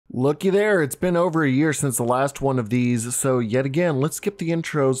Looky there, it's been over a year since the last one of these, so yet again, let's skip the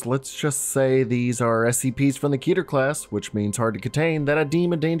intros. Let's just say these are SCPs from the Keter Class, which means hard to contain, that I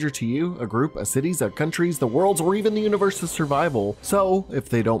deem a danger to you, a group, a city's, a country's, the world's, or even the universe's survival. So, if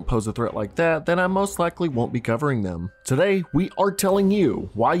they don't pose a threat like that, then I most likely won't be covering them. Today, we are telling you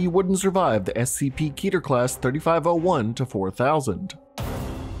why you wouldn't survive the SCP Keter Class 3501 to 4000.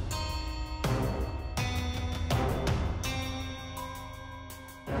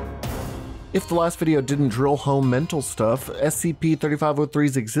 If the last video didn't drill home mental stuff,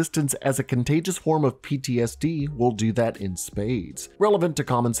 SCP-3503's existence as a contagious form of PTSD will do that in spades. Relevant to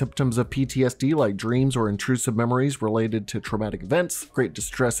common symptoms of PTSD like dreams or intrusive memories related to traumatic events, great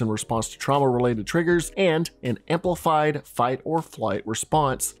distress in response to trauma-related triggers, and an amplified fight or flight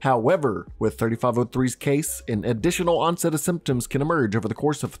response. However, with 3503's case, an additional onset of symptoms can emerge over the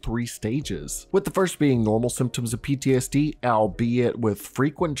course of 3 stages, with the first being normal symptoms of PTSD, albeit with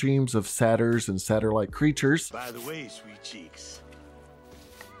frequent dreams of satyrs and satyr-like creatures. By the way, sweet cheeks,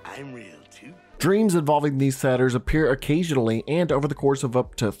 I'm real too. Dreams involving these satyrs appear occasionally and over the course of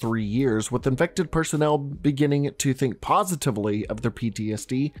up to 3 years, with infected personnel beginning to think positively of their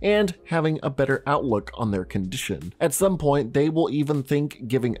PTSD and having a better outlook on their condition. At some point, they will even think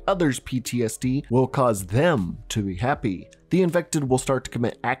giving others PTSD will cause them to be happy. The infected will start to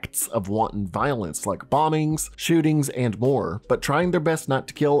commit acts of wanton violence like bombings, shootings, and more, but trying their best not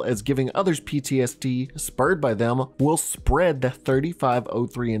to kill, as giving others PTSD spurred by them will spread the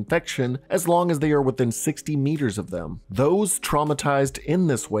 3503 infection as long as they are within 60 meters of them. Those traumatized in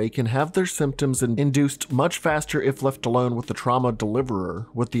this way can have their symptoms induced much faster if left alone with the trauma deliverer,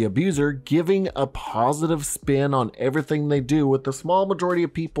 with the abuser giving a positive spin on everything they do, with the small majority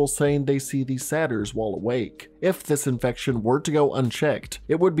of people saying they see these satyrs while awake. If this infection were to go unchecked,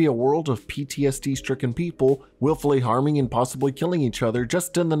 it would be a world of PTSD-stricken people willfully harming and possibly killing each other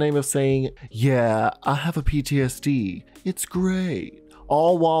just in the name of saying, "Yeah, I have a PTSD, it's great,"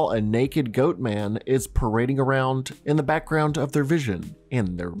 all while a naked goat man is parading around in the background of their vision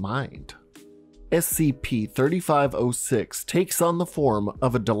in their mind. SCP-3506 takes on the form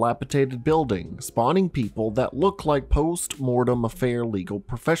of a dilapidated building, spawning people that look like post-mortem affair legal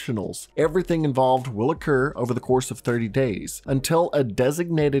professionals. Everything involved will occur over the course of 30 days, until a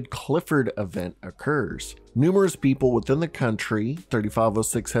designated Clifford event occurs. Numerous people within the country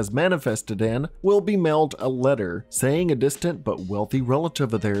 3506 has manifested in will be mailed a letter saying a distant but wealthy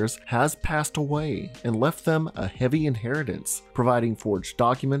relative of theirs has passed away and left them a heavy inheritance, providing forged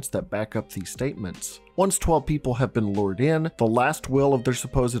documents that back up these statements. Once 12 people have been lured in, the last will of their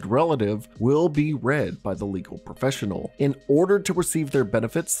supposed relative will be read by the legal professional. In order to receive their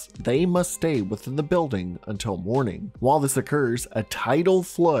benefits, they must stay within the building until morning. While this occurs, a tidal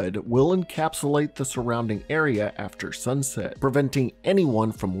flood will encapsulate the surrounding area after sunset, preventing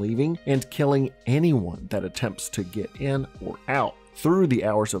anyone from leaving and killing anyone that attempts to get in or out. Through the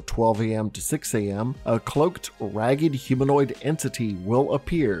hours of 12 AM to 6 AM, a cloaked, ragged humanoid entity will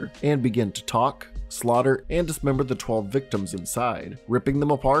appear and begin to talk, slaughter, and dismember the 12 victims inside, ripping them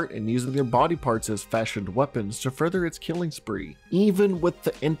apart and using their body parts as fashioned weapons to further its killing spree, even with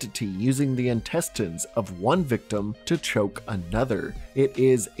the entity using the intestines of one victim to choke another. It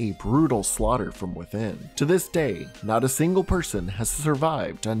is a brutal slaughter from within. To this day, not a single person has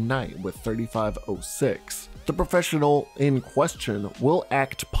survived a night with 3506. The professional in question will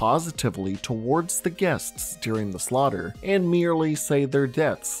act positively towards the guests during the slaughter and merely say their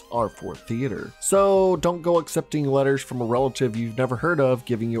deaths are for theater. So don't go accepting letters from a relative you've never heard of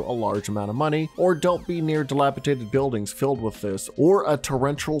giving you a large amount of money, or don't be near dilapidated buildings filled with this, or a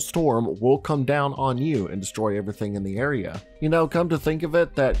torrential storm will come down on you and destroy everything in the area. You know, come to think of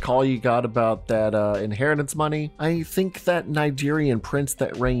it, that call you got about that inheritance money, I think that Nigerian prince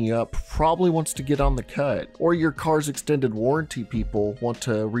that rang you up probably wants to get on the cut. Or your car's extended warranty people want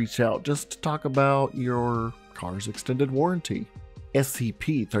to reach out just to talk about your car's extended warranty.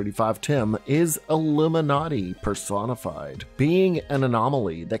 SCP-3510 is Illuminati personified, being an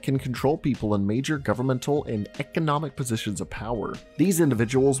anomaly that can control people in major governmental and economic positions of power. These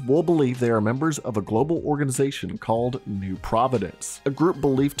individuals will believe they are members of a global organization called New Providence, a group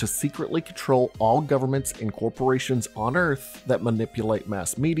believed to secretly control all governments and corporations on Earth that manipulate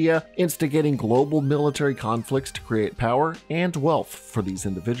mass media, instigating global military conflicts to create power and wealth for these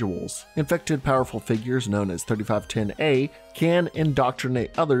individuals. Infected powerful figures known as 3510A can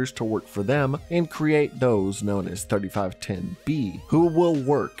indoctrinate others to work for them and create those known as 3510B, who will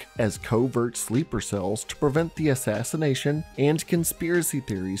work as covert sleeper cells to prevent the assassination and conspiracy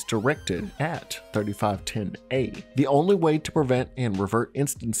theories directed at 3510A. The only way to prevent and revert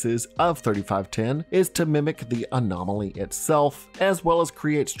instances of 3510 is to mimic the anomaly itself, as well as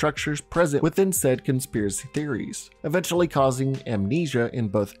create structures present within said conspiracy theories, eventually causing amnesia in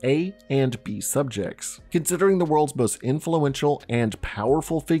both A and B subjects. Considering the world's most influential and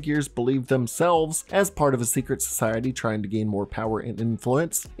powerful figures believe themselves as part of a secret society trying to gain more power and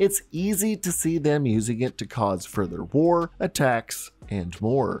influence, it's easy to see them using it to cause further war, attacks, and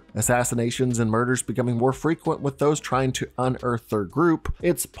more. Assassinations and murders becoming more frequent with those trying to unearth their group.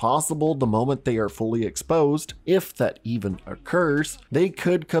 It's possible the moment they are fully exposed, if that even occurs, they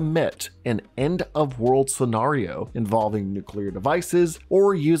could commit an end-of-world scenario involving nuclear devices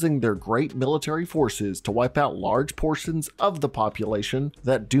or using their great military forces to wipe out large portions of the population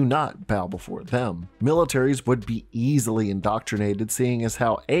that do not bow before them. Militaries would be easily indoctrinated, seeing as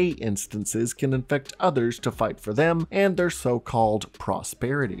how A instances can infect others to fight for them and their so-called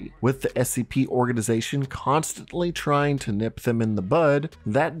prosperity. With the SCP organization constantly trying to nip them in the bud,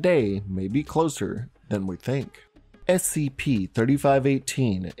 that day may be closer than we think.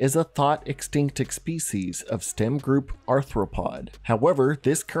 SCP-3518 is a thought-extinctic species of stem group arthropod. However,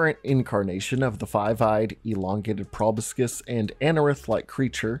 this current incarnation of the five-eyed, elongated proboscis and anorith-like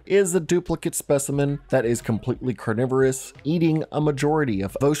creature is a duplicate specimen that is completely carnivorous, eating a majority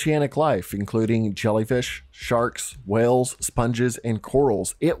of oceanic life, including jellyfish, sharks, whales, sponges, and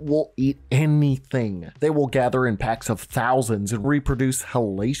corals. It will eat anything. They will gather in packs of thousands and reproduce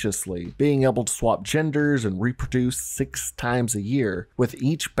hellaciously, being able to swap genders and reproduce 6 times a year, with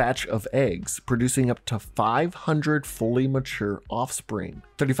each batch of eggs producing up to 500 fully mature offspring.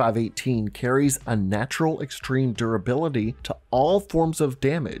 3518 carries a natural extreme durability to all forms of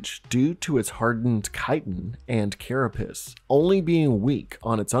damage due to its hardened chitin and carapace, only being weak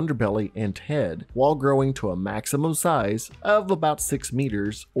on its underbelly and head while growing to a maximum size of about 6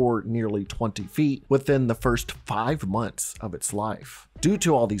 meters or nearly 20 feet within the first 5 months of its life. Due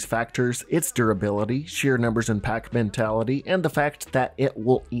to all these factors, its durability, sheer numbers and pack mentality, and the fact that it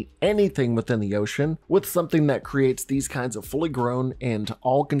will eat anything within the ocean, with something that creates these kinds of fully grown and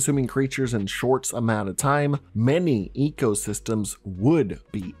all-consuming creatures in short amount of time, many ecosystems would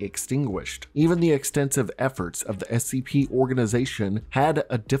be extinguished. Even the extensive efforts of the SCP organization had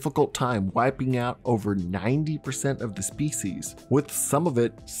a difficult time wiping out over 90% of the species, with some of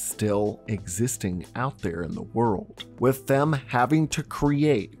it still existing out there in the world. With them having to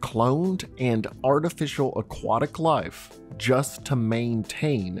create cloned and artificial aquatic life just to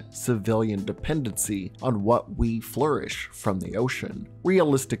maintain civilian dependency on what we flourish from the ocean.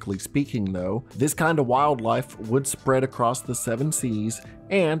 Realistically speaking though, this kind of wildlife would spread across the 7 seas,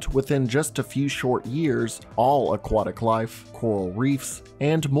 and within just a few short years, all aquatic life, coral reefs,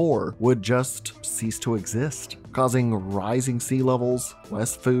 and more would just cease to exist, causing rising sea levels,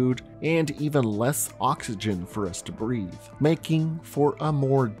 less food, and even less oxygen for us to breathe, making for a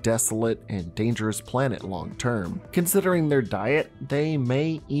more desolate and dangerous planet long term. Considering their diet, they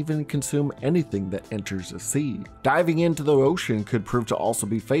may even consume anything that enters the sea. Diving into the ocean could prove to also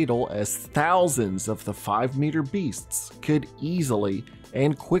be fatal, as thousands of the 5-meter beasts could easily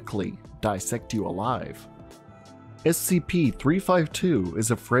and quickly dissect you alive. SCP-352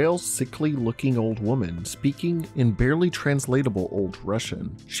 is a frail, sickly-looking old woman speaking in barely translatable Old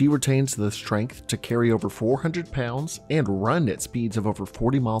Russian. She retains the strength to carry over 400 pounds and run at speeds of over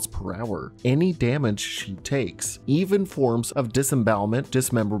 40 miles per hour. Any damage she takes, even forms of disembowelment,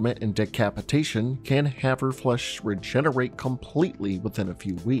 dismemberment, and decapitation, can have her flesh regenerate completely within a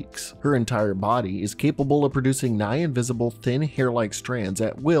few weeks. Her entire body is capable of producing nigh invisible thin hair-like strands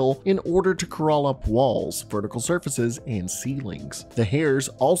at will in order to crawl up walls, vertical surfaces, and ceilings. The hairs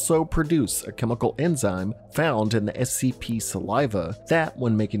also produce a chemical enzyme found in the SCP saliva that,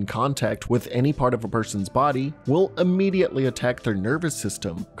 when making contact with any part of a person's body, will immediately attack their nervous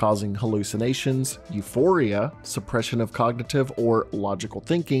system, causing hallucinations, euphoria, suppression of cognitive or logical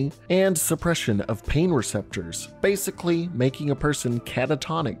thinking, and suppression of pain receptors, basically making a person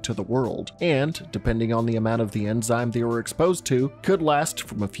catatonic to the world, and, depending on the amount of the enzyme they were exposed to, could last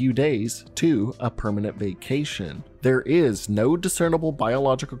from a few days to a permanent vacation. There is no discernible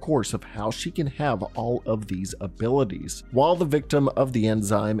biological course of how she can have all of these abilities. While the victim of the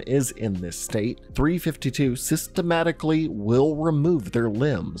enzyme is in this state, 352 systematically will remove their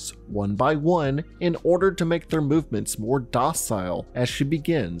limbs, one by one, in order to make their movements more docile as she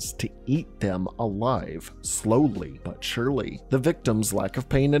begins to eat them alive, slowly but surely. The victim's lack of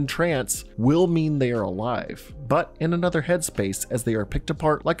pain and trance will mean they are alive, but in another headspace as they are picked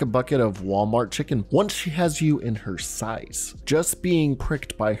apart like a bucket of Walmart chicken once she has you in her sights. Just being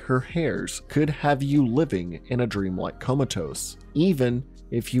pricked by her hairs could have you living in a dreamlike comatose. Even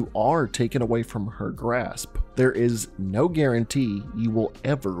if you are taken away from her grasp, there is no guarantee you will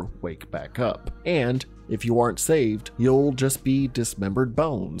ever wake back up. And if you aren't saved, you'll just be dismembered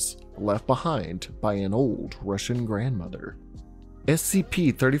bones left behind by an old Russian grandmother.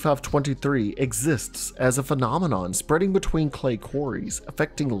 SCP-3523 exists as a phenomenon spreading between clay quarries,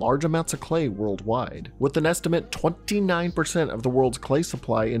 affecting large amounts of clay worldwide, with an estimate 29% of the world's clay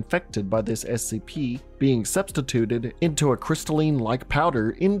supply infected by this SCP being substituted into a crystalline-like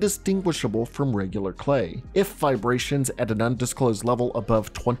powder indistinguishable from regular clay. If vibrations at an undisclosed level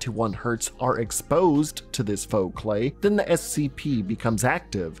above 21 Hz are exposed to this faux clay, then the SCP becomes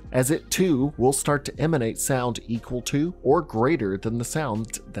active, as it too will start to emanate sound equal to or greater than the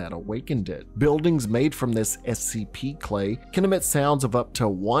sound that awakened it. Buildings made from this SCP clay can emit sounds of up to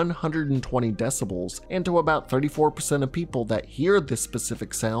 120 decibels, and to about 34% of people that hear this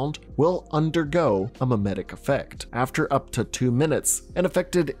specific sound will undergo a mimetic effect. After up to 2 minutes, an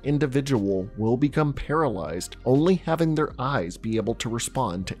affected individual will become paralyzed, only having their eyes be able to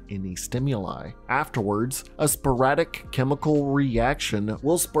respond to any stimuli. Afterwards, a sporadic chemical reaction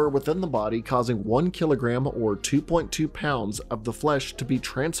will spur within the body, causing 1 kilogram or 2.2 pounds of the flesh to be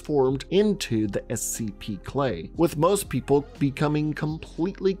transformed into the SCP clay, with most people becoming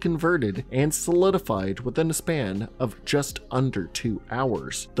completely converted and solidified within a span of just under 2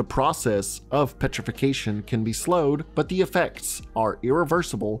 hours. The process of petrification can be slowed, but the effects are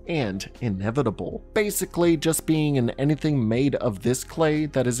irreversible and inevitable. Basically, just being in anything made of this clay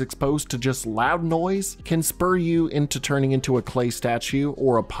that is exposed to just loud noise can spur you into turning into a clay statue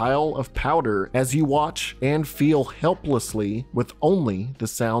or a pile of powder as you watch and feel helplessly with only the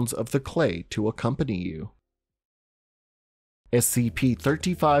sounds of the clay to accompany you.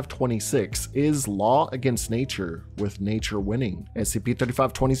 SCP-3526 is law against nature, with nature winning.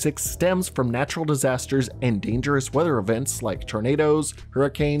 SCP-3526 stems from natural disasters and dangerous weather events like tornadoes,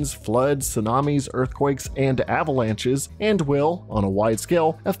 hurricanes, floods, tsunamis, earthquakes, and avalanches, and will, on a wide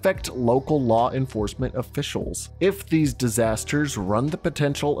scale, affect local law enforcement officials. If these disasters run the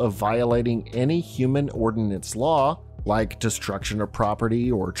potential of violating any human ordinance law, like destruction of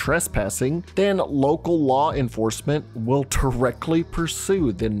property or trespassing, then local law enforcement will directly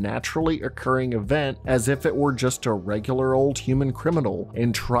pursue the naturally occurring event as if it were just a regular old human criminal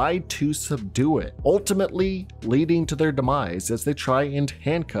and try to subdue it, ultimately leading to their demise as they try and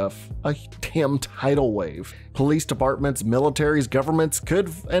handcuff a damn tidal wave. Police departments, militaries, governments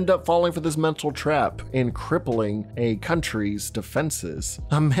could end up falling for this mental trap and crippling a country's defenses.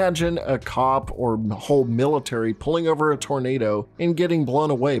 Imagine a cop or whole military pulling over a tornado and getting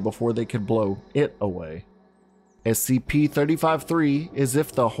blown away before they could blow it away. SCP-35-3 is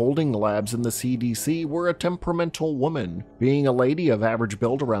if the holding labs in the CDC were a temperamental woman, being a lady of average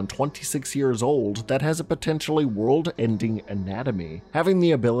build around 26 years old that has a potentially world-ending anatomy, having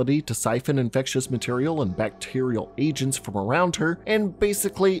the ability to siphon infectious material and bacterial agents from around her and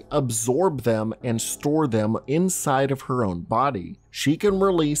basically absorb them and store them inside of her own body. She can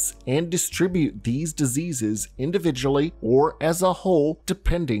release and distribute these diseases individually or as a whole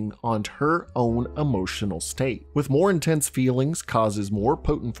depending on her own emotional state, with more intense feelings causes more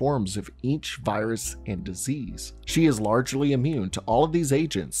potent forms of each virus and disease. She is largely immune to all of these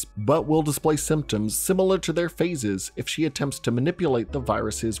agents, but will display symptoms similar to their phases if she attempts to manipulate the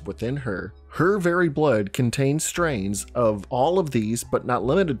viruses within her. Her very blood contains strains of all of these, but not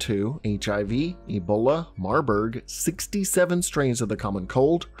limited to HIV, Ebola, Marburg, 67 strains of the common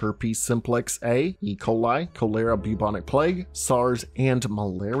cold, herpes simplex A, E. coli, cholera, bubonic plague, SARS, and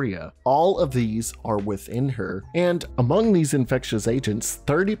malaria. All of these are within her, and among these infectious agents,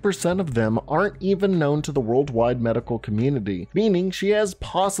 30% of them aren't even known to the worldwide medical community, meaning she has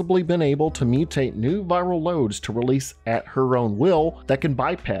possibly been able to mutate new viral loads to release at her own will that can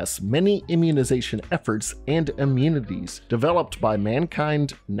bypass many immunization efforts and immunities developed by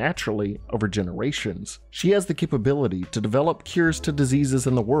mankind naturally over generations. She has the capability to develop cures cures to diseases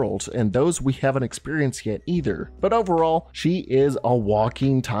in the world, and those we haven't experienced yet either. But overall, she is a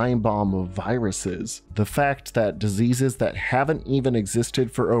walking time bomb of viruses. The fact that diseases that haven't even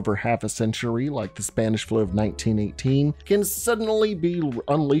existed for over half a century, like the Spanish flu of 1918, can suddenly be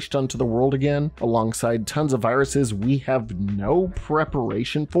unleashed onto the world again, alongside tons of viruses we have no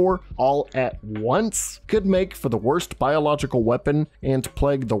preparation for, all at once, could make for the worst biological weapon and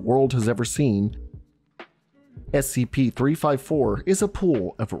plague the world has ever seen. SCP-354 is a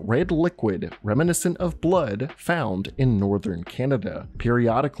pool of red liquid reminiscent of blood found in northern Canada.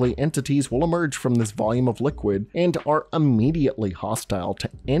 Periodically, entities will emerge from this volume of liquid and are immediately hostile to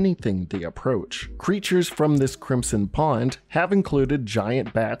anything they approach. Creatures from this crimson pond have included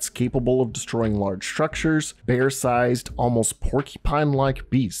giant bats capable of destroying large structures, bear-sized, almost porcupine-like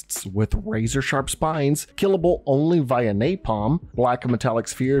beasts with razor-sharp spines, killable only via napalm, black metallic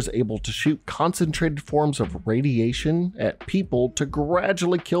spheres able to shoot concentrated forms of radiation at people to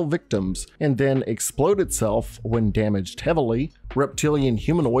gradually kill victims and then explode itself when damaged heavily, reptilian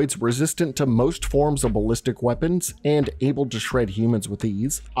humanoids resistant to most forms of ballistic weapons and able to shred humans with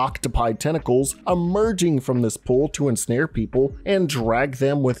ease, octopi tentacles emerging from this pool to ensnare people and drag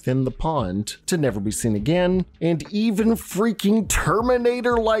them within the pond to never be seen again, and even freaking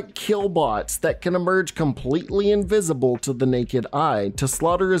Terminator-like killbots that can emerge completely invisible to the naked eye to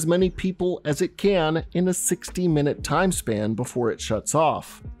slaughter as many people as it can in a 60-minute time span before it shuts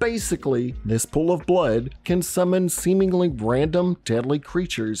off. Basically, this pool of blood can summon seemingly random deadly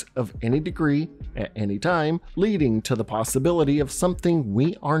creatures of any degree at any time, leading to the possibility of something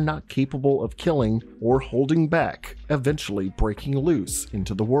we are not capable of killing or holding back, eventually breaking loose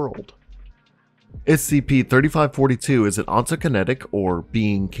into the world. SCP-3542 is an ontokinetic, or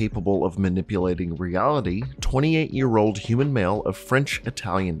being capable of manipulating reality, 28-year-old human male of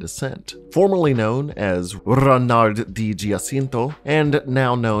French-Italian descent. Formerly known as Renard di Giacinto, and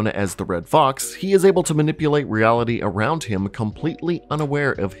now known as the Red Fox, he is able to manipulate reality around him completely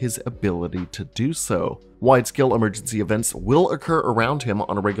unaware of his ability to do so. Wide-scale emergency events will occur around him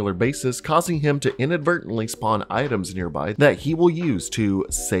on a regular basis, causing him to inadvertently spawn items nearby that he will use to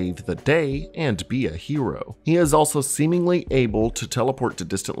save the day and be a hero. He is also seemingly able to teleport to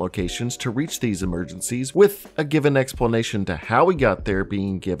distant locations to reach these emergencies, with a given explanation to how he got there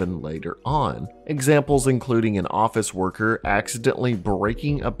being given later on. Examples including an office worker accidentally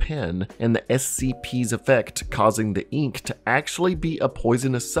breaking a pen and the SCP's effect causing the ink to actually be a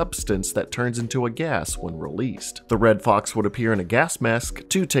poisonous substance that turns into a gas when released. The Red Fox would appear in a gas mask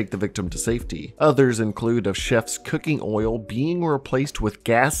to take the victim to safety. Others include a chef's cooking oil being replaced with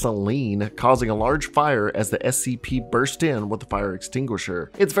gasoline, causing a large fire as the SCP burst in with a fire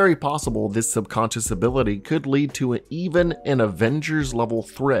extinguisher. It's very possible this subconscious ability could lead to even an Avengers level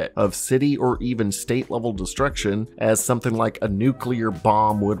threat of city or even state level destruction, as something like a nuclear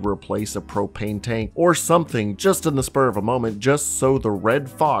bomb would replace a propane tank or something just in the spur of a moment, just so the Red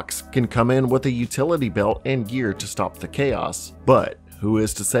Fox can come in with a utility belt and gear to stop the chaos. But who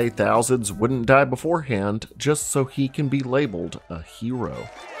is to say thousands wouldn't die beforehand just so he can be labeled a hero?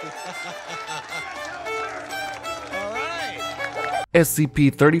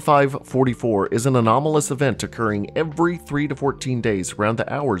 SCP-3544 is an anomalous event occurring every 3 to 14 days around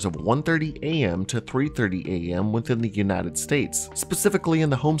the hours of 1:30 a.m. to 3:30 a.m. within the United States, specifically in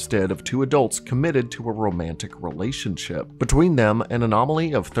the homestead of two adults committed to a romantic relationship. Between them, an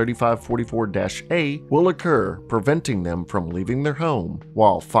anomaly of 3544-A will occur, preventing them from leaving their home,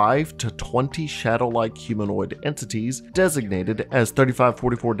 while 5 to 20 shadow-like humanoid entities designated as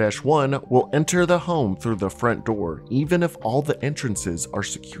 3544-1 will enter the home through the front door, even if all the entrances are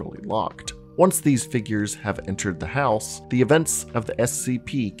securely locked. Once these figures have entered the house, the events of the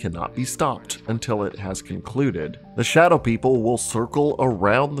SCP cannot be stopped until it has concluded. The shadow people will circle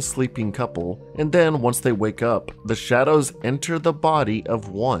around the sleeping couple, and then once they wake up, the shadows enter the body of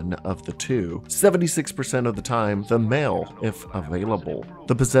one of the two, 76% of the time the male if available.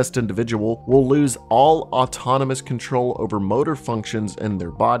 The possessed individual will lose all autonomous control over motor functions in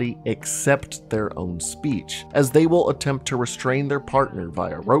their body except their own speech, as they will attempt to restrain their partner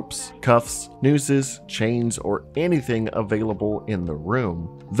via ropes, cuffs, nooses, chains, or anything available in the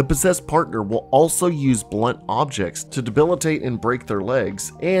room. The possessed partner will also use blunt objects to debilitate and break their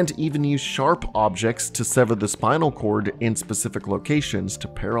legs, and even use sharp objects to sever the spinal cord in specific locations to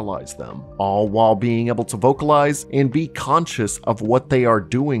paralyze them, all while being able to vocalize and be conscious of what they are are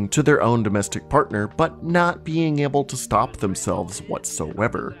doing to their own domestic partner, but not being able to stop themselves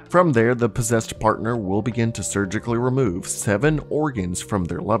whatsoever. From there, the possessed partner will begin to surgically remove 7 organs from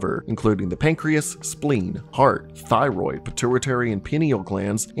their lover, including the pancreas, spleen, heart, thyroid, pituitary and pineal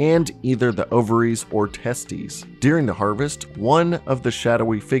glands, and either the ovaries or testes. During the harvest, one of the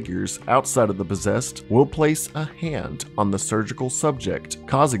shadowy figures outside of the possessed will place a hand on the surgical subject,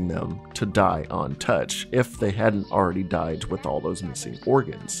 causing them to die on touch if they hadn't already died with all those missing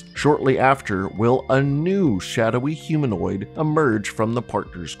organs. Shortly after will a new shadowy humanoid emerge from the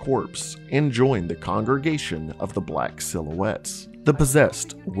partner's corpse and join the congregation of the black silhouettes. The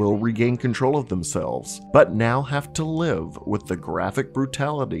possessed will regain control of themselves, but now have to live with the graphic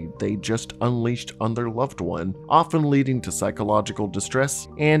brutality they just unleashed on their loved one, often leading to psychological distress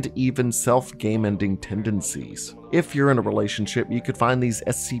and even self-game-ending tendencies. If you're in a relationship, you could find these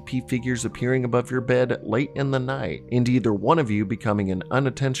SCP figures appearing above your bed late in the night, and either one of you becoming an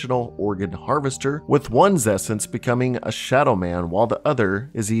unintentional organ harvester, with one's essence becoming a shadow man while the other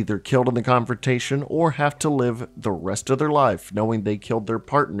is either killed in the confrontation or have to live the rest of their life knowing they killed their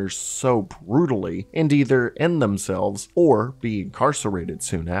partners so brutally and either end themselves or be incarcerated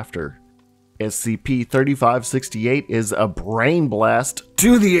soon after. SCP-3568 is a brain blast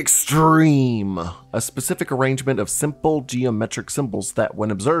to the extreme. A specific arrangement of simple geometric symbols that,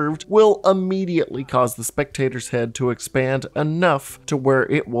 when observed, will immediately cause the spectator's head to expand enough to where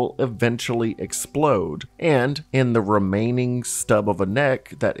it will eventually explode, and in the remaining stub of a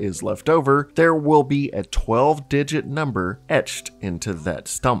neck that is left over, there will be a 12-digit number etched into that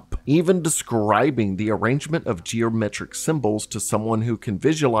stump. Even describing the arrangement of geometric symbols to someone who can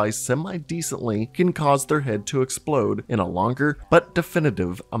visualize semi-decently can cause their head to explode in a longer but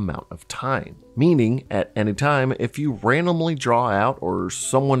definitive amount of time. Meaning, at any time, if you randomly draw out or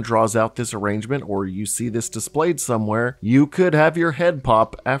someone draws out this arrangement or you see this displayed somewhere, you could have your head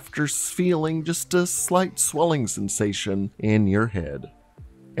pop after feeling just a slight swelling sensation in your head.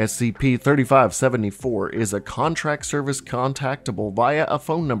 SCP-3574 is a contract service contactable via a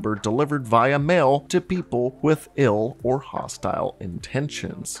phone number delivered via mail to people with ill or hostile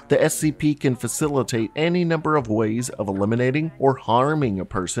intentions. The SCP can facilitate any number of ways of eliminating or harming a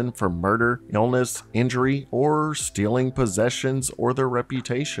person for murder, illness, injury, or stealing possessions or their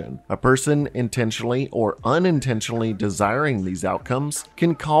reputation. A person intentionally or unintentionally desiring these outcomes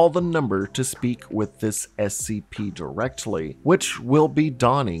can call the number to speak with this SCP directly, which will be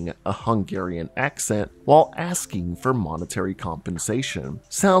donning a Hungarian accent while asking for monetary compensation.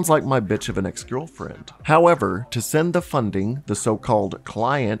 Sounds like my bitch of an ex-girlfriend. However, to send the funding, the so-called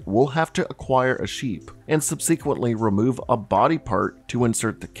client will have to acquire a sheep and subsequently remove a body part to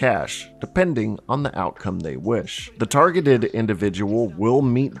insert the cash, depending on the outcome they wish. The targeted individual will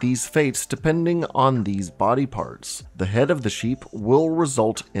meet these fates depending on these body parts. The head of the sheep will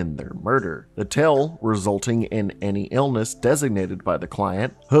result in their murder, the tail resulting in any illness designated by the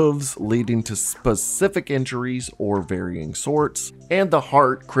client, hooves leading to specific injuries or varying sorts, and the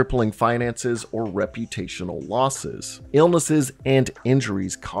heart crippling finances or reputational losses. Illnesses and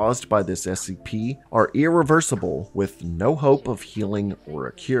injuries caused by this SCP are irreversible with no hope of healing or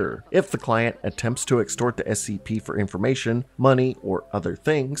a cure. If the client attempts to extort the SCP for information, money, or other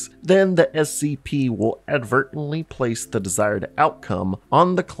things, then the SCP will advertently place the desired outcome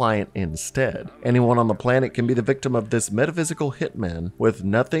on the client instead. Anyone on the planet can be the victim of this metaphysical hitman, with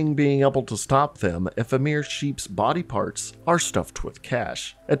nothing being able to stop them if a mere sheep's body parts are stuffed with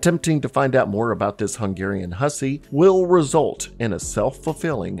cash. Attempting to find out more about this Hungarian hussy will result in a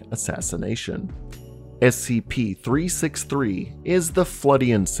self-fulfilling assassination. SCP-363 is the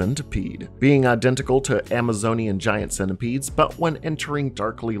Floodian Centipede, being identical to Amazonian giant centipedes, but when entering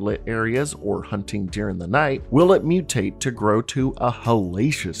darkly lit areas or hunting during the night, will it mutate to grow to a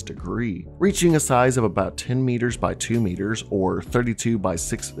hellacious degree, reaching a size of about 10 meters by 2 meters or 32 by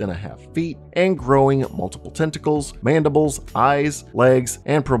 6.5 feet, and growing multiple tentacles, mandibles, eyes, legs,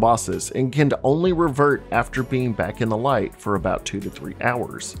 and proboscis, and can only revert after being back in the light for about 2 to 3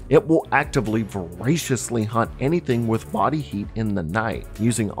 hours. It will actively voraciously hunt anything with body heat in the night,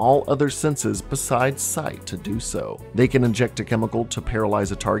 using all other senses besides sight to do so. They can inject a chemical to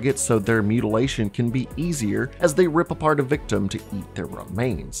paralyze a target so their mutilation can be easier as they rip apart a victim to eat their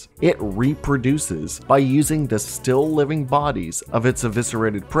remains. It reproduces by using the still living bodies of its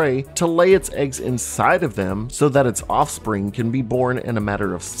eviscerated prey to lay its eggs inside of them so that its offspring can be born in a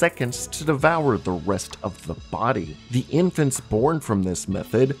matter of seconds to devour the rest of the body. The infants born from this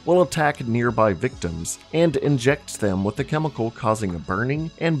method will attack nearby victims victims and inject them with a chemical causing a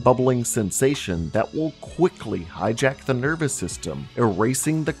burning and bubbling sensation that will quickly hijack the nervous system,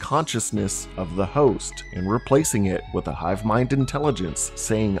 erasing the consciousness of the host and replacing it with a hive mind intelligence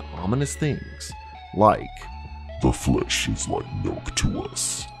saying ominous things like, "The flesh is like milk to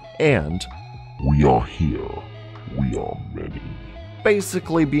us," and "We are here, we are many."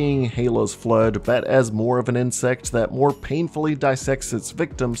 basically being Halo's Flood, but as more of an insect that more painfully dissects its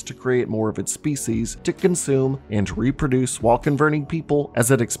victims to create more of its species to consume and reproduce while converting people as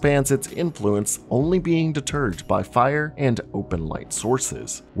it expands its influence, only being deterred by fire and open light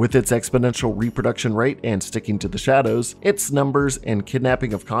sources. With its exponential reproduction rate and sticking to the shadows, its numbers and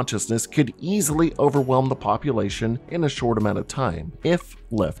kidnapping of consciousness could easily overwhelm the population in a short amount of time, if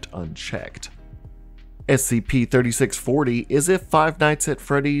left unchecked. SCP-3640 is if Five Nights at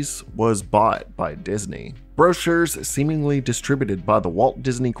Freddy's was bought by Disney. Brochures seemingly distributed by the Walt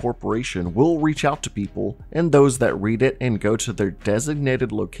Disney Corporation will reach out to people, and those that read it and go to their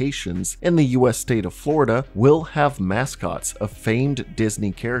designated locations in the US state of Florida will have mascots of famed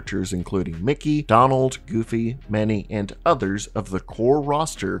Disney characters including Mickey, Donald, Goofy, Minnie, and others of the core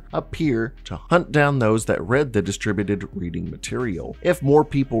roster appear to hunt down those that read the distributed reading material. If more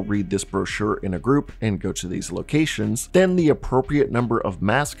people read this brochure in a group and go to these locations, then the appropriate number of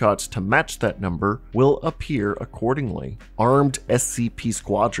mascots to match that number will appear accordingly. Armed SCP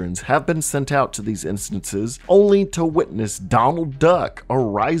squadrons have been sent out to these instances only to witness Donald Duck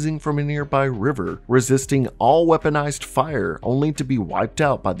arising from a nearby river, resisting all weaponized fire only to be wiped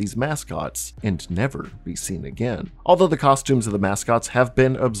out by these mascots and never be seen again. Although the costumes of the mascots have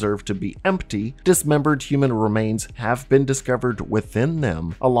been observed to be empty, dismembered human remains have been discovered within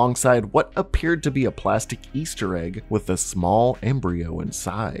them alongside what appeared to be a plastic Easter egg with a small embryo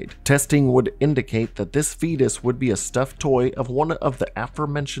inside. Testing would indicate that this fetus would be a stuffed toy of one of the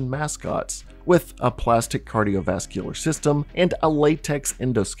aforementioned mascots, with a plastic cardiovascular system and a latex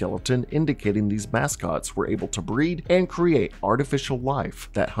endoskeleton indicating these mascots were able to breed and create artificial life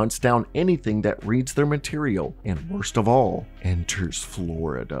that hunts down anything that reads their material and, worst of all, enters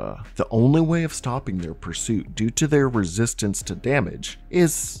Florida. The only way of stopping their pursuit due to their resistance to damage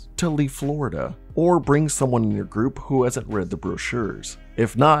is to leave Florida, or bring someone in your group who hasn't read the brochures.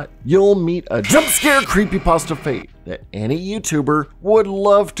 If not, you'll meet a jump scare creepypasta fate that any YouTuber would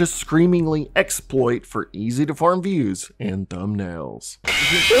love to screamingly exploit for easy to farm views and thumbnails.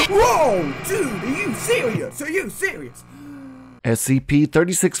 Whoa, dude, are you serious? Are you serious?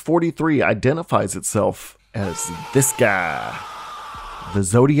 SCP-3643 identifies itself as this guy, the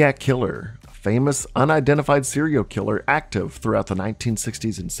Zodiac Killer, a famous unidentified serial killer active throughout the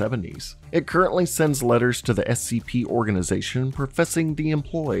 1960s and 70s. It currently sends letters to the SCP organization professing the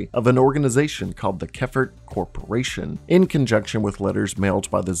employ of an organization called the Keter Corporation, in conjunction with letters mailed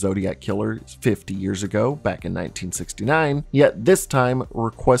by the Zodiac Killer 50 years ago, back in 1969, yet this time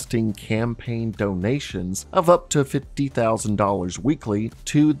requesting campaign donations of up to $50,000 weekly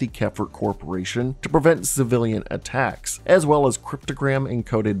to the Keter Corporation to prevent civilian attacks, as well as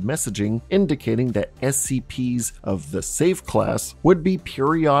cryptogram-encoded messaging indicating that SCPs of the Safe Class would be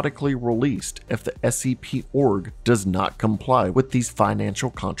periodically released if the SCP org does not comply with these financial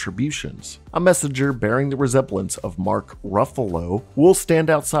contributions. A messenger bearing the resemblance of Mark Ruffalo will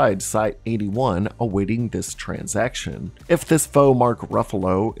stand outside Site-81 awaiting this transaction. If this faux Mark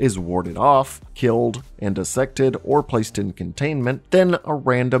Ruffalo is warded off, killed, and dissected or placed in containment, then a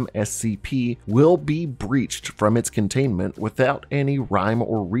random SCP will be breached from its containment without any rhyme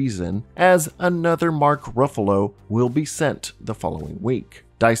or reason, as another Mark Ruffalo will be sent the following week.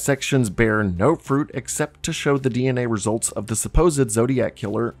 Dissections bear no fruit except to show the DNA results of the supposed Zodiac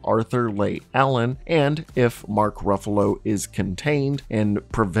Killer Arthur Leigh Allen, and if Mark Ruffalo is contained and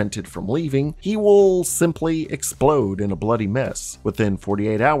prevented from leaving, he will simply explode in a bloody mess within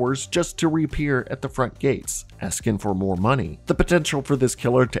 48 hours just to reappear at the front gates, asking for more money. The potential for this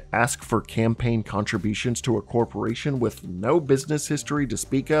killer to ask for campaign contributions to a corporation with no business history to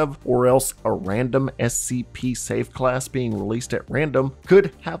speak of, or else a random SCP Safe Class being released at random,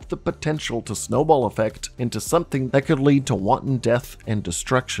 could have the potential to snowball effect into something that could lead to wanton death and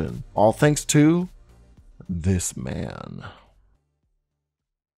destruction. All thanks to this man.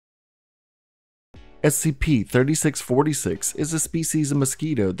 SCP-3646 is a species of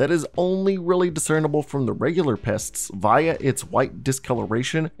mosquito that is only really discernible from the regular pests via its white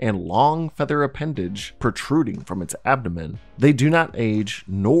discoloration and long feather appendage protruding from its abdomen. They do not age,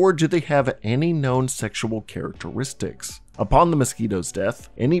 nor do they have any known sexual characteristics. Upon the mosquito's death,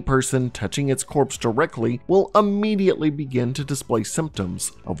 any person touching its corpse directly will immediately begin to display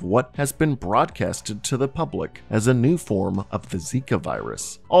symptoms of what has been broadcasted to the public as a new form of the Zika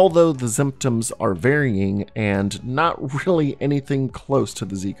virus. Although the symptoms are varying and not really anything close to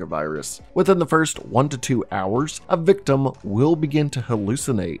the Zika virus, within the first 1 to 2 hours, a victim will begin to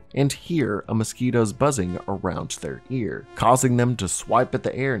hallucinate and hear a mosquito's buzzing around their ear, causing them to swipe at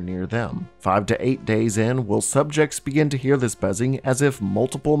the air near them. 5 to 8 days in, will subjects begin to hear this buzzing as if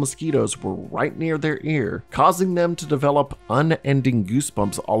multiple mosquitoes were right near their ear, causing them to develop unending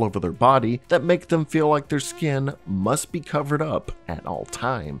goosebumps all over their body that make them feel like their skin must be covered up at all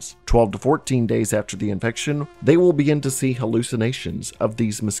times. 12 to 14 days after the infection, they will begin to see hallucinations of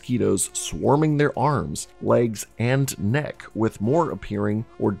these mosquitoes swarming their arms, legs, and neck, with more appearing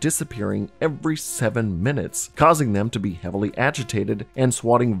or disappearing every 7 minutes, causing them to be heavily agitated and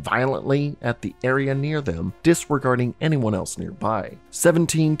swatting violently at the area near them, disregarding anyone else nearby.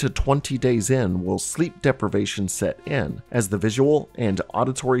 17 to 20 days in, will sleep deprivation set in, as the visual and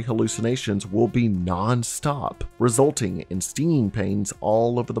auditory hallucinations will be non-stop, resulting in stinging pains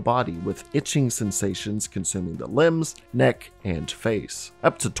all over the body, with itching sensations consuming the limbs, neck, and face.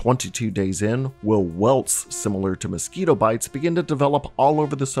 Up to 22 days in, will welts similar to mosquito bites begin to develop all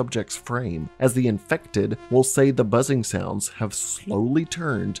over the subject's frame, as the infected will say the buzzing sounds have slowly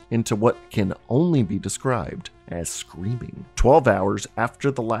turned into what can only be described as screaming. 12 hours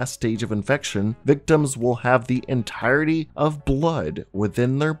after the last stage of infection, victims will have the entirety of blood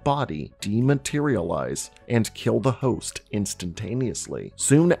within their body dematerialize and kill the host instantaneously.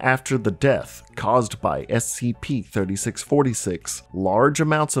 Soon after the death caused by SCP-3646, large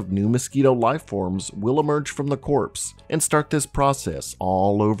amounts of new mosquito life forms will emerge from the corpse and start this process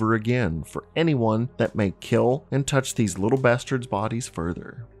all over again for anyone that may kill and touch these little bastards' bodies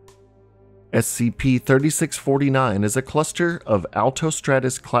further. SCP-3649 is a cluster of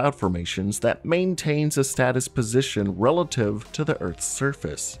altostratus cloud formations that maintains a status position relative to the Earth's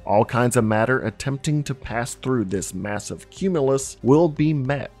surface. All kinds of matter attempting to pass through this massive cumulus will be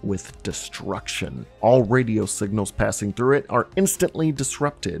met with destruction. All radio signals passing through it are instantly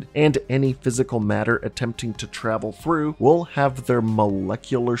disrupted, and any physical matter attempting to travel through will have their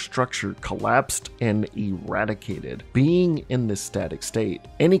molecular structure collapsed and eradicated, being in this static state.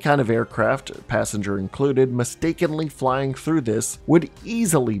 Any kind of aircraft, passenger included, mistakenly flying through this would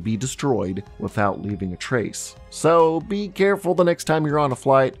easily be destroyed without leaving a trace. So be careful the next time you're on a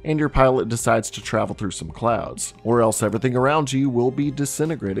flight and your pilot decides to travel through some clouds, or else everything around you will be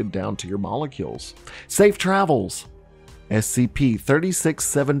disintegrated down to your molecules. Safe travels!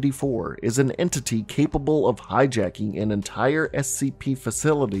 SCP-3674 is an entity capable of hijacking an entire SCP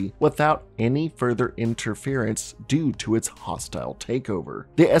facility without any further interference due to its hostile takeover.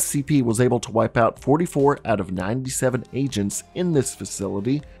 The SCP was able to wipe out 44 out of 97 agents in this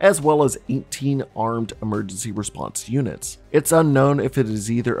facility, as well as 18 armed emergency response units. It's unknown if it is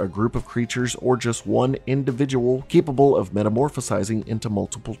either a group of creatures or just one individual capable of metamorphosizing into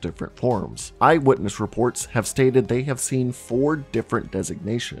multiple different forms. Eyewitness reports have stated they have seen 4 different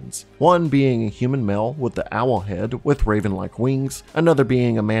designations, one being a human male with the owl head with raven-like wings, another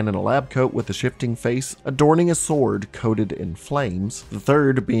being a man in a lab coat with a shifting face adorning a sword coated in flames, the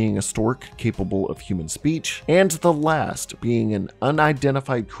third being a stork capable of human speech, and the last being an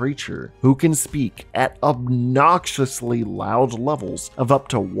unidentified creature who can speak at obnoxiously loud levels of up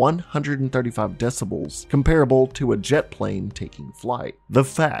to 135 decibels, comparable to a jet plane taking flight. The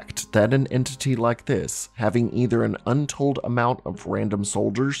fact that an entity like this, having either an untold amount of random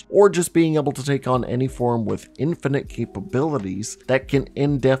soldiers or just being able to take on any form with infinite capabilities that can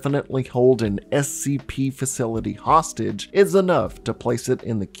indefinitely hold an SCP facility hostage is enough to place it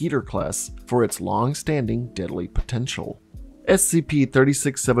in the Keter Class for its long-standing deadly potential.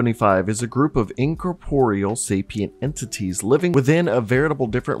 SCP-3675 is a group of incorporeal sapient entities living within a veritable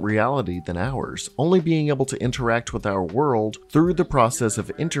different reality than ours, only being able to interact with our world through the process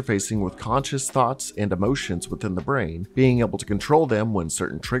of interfacing with conscious thoughts and emotions within the brain, being able to control them when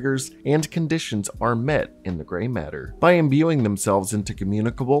certain triggers and conditions are met in the gray matter. By imbuing themselves into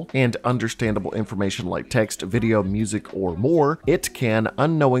communicable and understandable information like text, video, music, or more, it can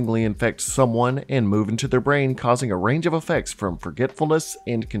unknowingly infect someone and move into their brain, causing a range of effects effects from forgetfulness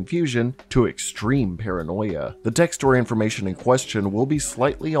and confusion to extreme paranoia. The text or information in question will be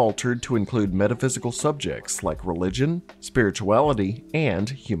slightly altered to include metaphysical subjects like religion, spirituality, and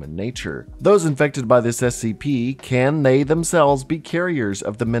human nature. Those infected by this SCP can they themselves be carriers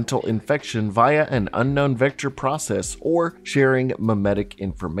of the mental infection via an unknown vector process or sharing mimetic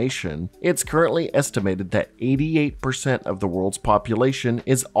information. It's currently estimated that 88% of the world's population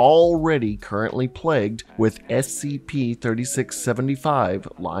is already currently plagued with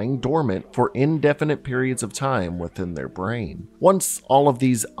SCP-3675 lying dormant for indefinite periods of time within their brain. Once all of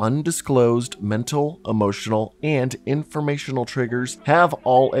these undisclosed mental, emotional, and informational triggers have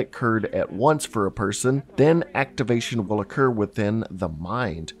all occurred at once for a person, then activation will occur within the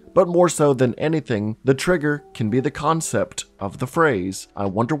mind. But more so than anything, the trigger can be the concept of the phrase, "I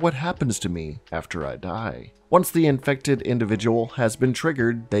wonder what happens to me after I die." Once the infected individual has been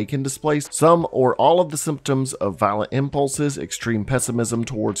triggered, they can display some or all of the symptoms of violent impulses, extreme pessimism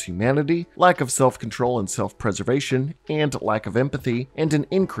towards humanity, lack of self-control and self-preservation, and lack of empathy, and an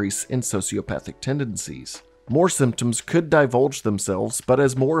increase in sociopathic tendencies. More symptoms could divulge themselves, but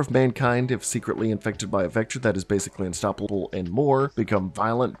as more of mankind, if secretly infected by a vector that is basically unstoppable and more, become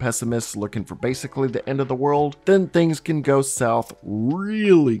violent pessimists looking for basically the end of the world, then things can go south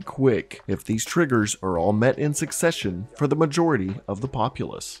really quick if these triggers are all met in succession for the majority of the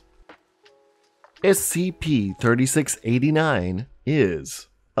populace. SCP-3689 is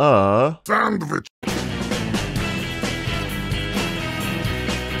a Sandwich.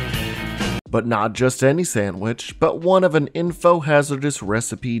 But not just any sandwich, but one of an info-hazardous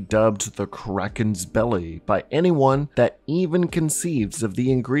recipe dubbed the Kraken's Belly by anyone that even conceives of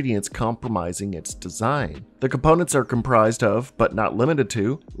the ingredients compromising its design. The components are comprised of, but not limited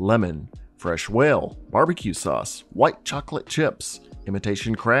to, lemon, fresh whale, barbecue sauce, white chocolate chips,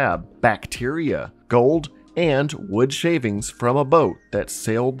 imitation crab, bacteria, gold, and wood shavings from a boat that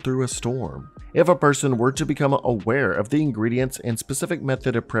sailed through a storm. If a person were to become aware of the ingredients and specific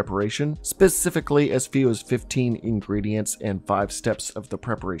method of preparation, specifically as few as 15 ingredients and 5 steps of the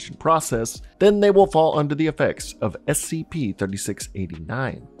preparation process, then they will fall under the effects of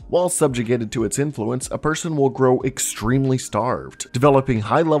SCP-3689. While subjugated to its influence, a person will grow extremely starved, developing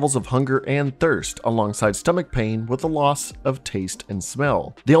high levels of hunger and thirst alongside stomach pain with a loss of taste and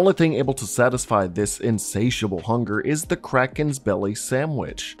smell. The only thing able to satisfy this insatiable hunger is the Kraken's Belly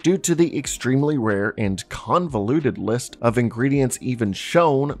sandwich. Due to the extremely rare and convoluted list of ingredients even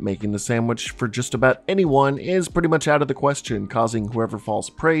shown, making the sandwich for just about anyone is pretty much out of the question, causing whoever falls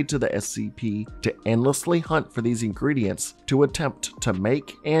prey to the SCP to endlessly hunt for these ingredients to attempt to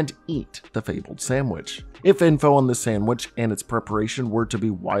make and eat the fabled sandwich. If info on the sandwich and its preparation were to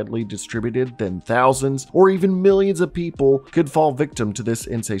be widely distributed, then thousands or even millions of people could fall victim to this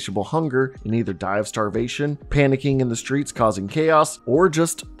insatiable hunger and either die of starvation, panicking in the streets causing chaos, or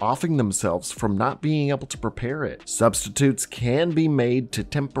just offing themselves from not being able to prepare it. Substitutes can be made to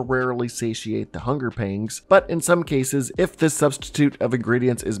temporarily satiate the hunger pangs, but in some cases, if this substitute of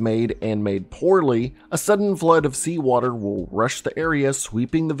ingredients is made and made poorly, a sudden flood of seawater will rush the area,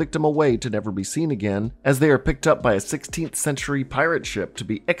 sweeping the victim away to never be seen again, as they are picked up by a 16th century pirate ship to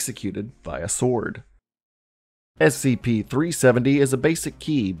be executed by a sword. SCP-370 is a basic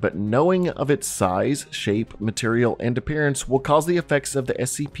key, but knowing of its size, shape, material, and appearance will cause the effects of the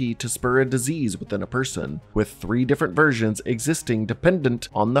SCP to spur a disease within a person, with 3 different versions existing dependent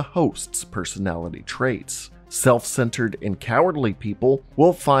on the host's personality traits. Self-centered and cowardly people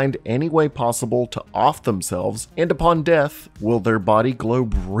will find any way possible to off themselves, and upon death will their body glow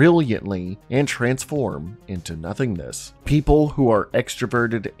brilliantly and transform into nothingness. People who are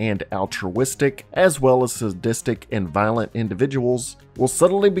extroverted and altruistic, as well as sadistic and violent individuals, will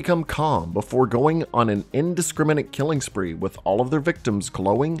suddenly become calm before going on an indiscriminate killing spree, with all of their victims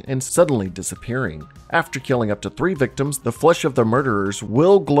glowing and suddenly disappearing. After killing up to 3 victims, the flesh of the murderers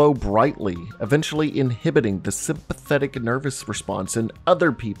will glow brightly, eventually inhibiting the sympathetic nervous response in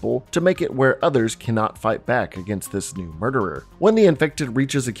other people to make it where others cannot fight back against this new murderer. When the infected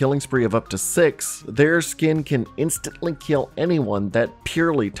reaches a killing spree of up to 6, their skin can instantly kill anyone that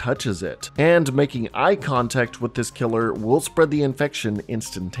purely touches it, and making eye contact with this killer will spread the infection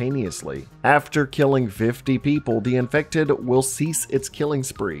instantaneously. After killing 50 people, the infected will cease its killing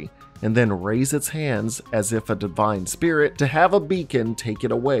spree and then raise its hands as if a divine spirit to have a beacon take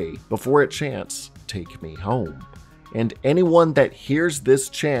it away before it chants, "Take me home." And anyone that hears this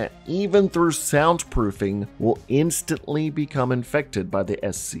chant, even through soundproofing, will instantly become infected by the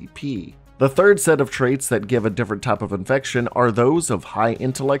SCP. The third set of traits that give a different type of infection are those of high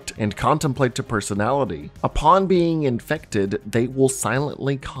intellect and contemplative personality. Upon being infected, they will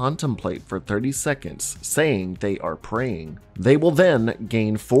silently contemplate for 30 seconds, saying they are praying. They will then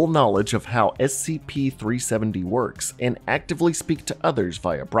gain full knowledge of how SCP-370 works and actively speak to others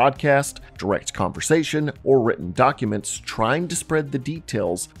via broadcast, direct conversation, or written documents, trying to spread the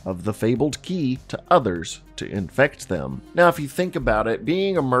details of the fabled key to others to infect them. Now, if you think about it,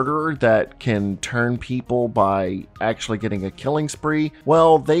 being a murderer that can turn people by actually getting a killing spree,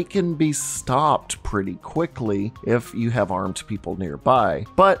 well, they can be stopped pretty quickly if you have armed people nearby.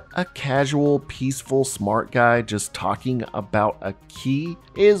 But a casual, peaceful, smart guy just talking about a key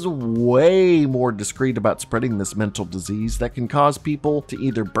is way more discreet about spreading this mental disease that can cause people to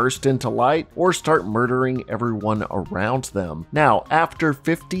either burst into light or start murdering everyone around them. Now, after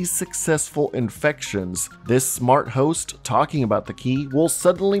 50 successful infections, this smart host talking about the key will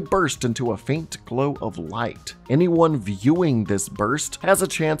suddenly burst into a faint glow of light. Anyone viewing this burst has a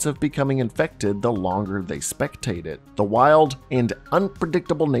chance of becoming infected the longer they spectate it. The wild and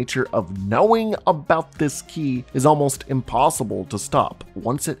unpredictable nature of knowing about this key is almost impossible to stop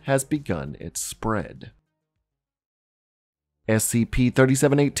once it has begun its spread.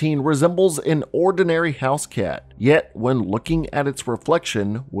 SCP-3718 resembles an ordinary house cat, yet when looking at its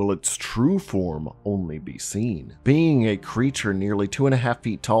reflection, will its true form only be seen. Being a creature nearly 2.5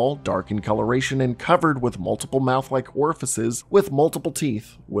 feet tall, dark in coloration, and covered with multiple mouth-like orifices, with multiple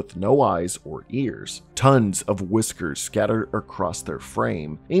teeth, with no eyes or ears. Tons of whiskers scattered across their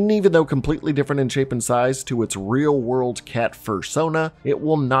frame, and even though completely different in shape and size to its real-world cat fursona, it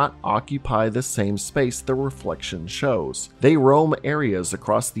will not occupy the same space the reflection shows. They roam areas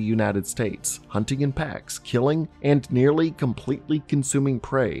across the United States, hunting in packs, killing and nearly completely consuming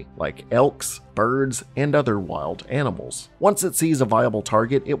prey like elks, birds, and other wild animals. Once it sees a viable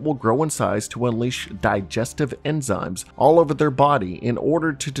target, it will grow in size to unleash digestive enzymes all over their body in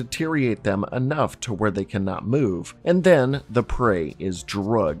order to deteriorate them enough to where they cannot move, and then the prey is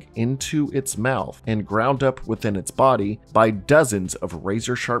drugged into its mouth and ground up within its body by dozens of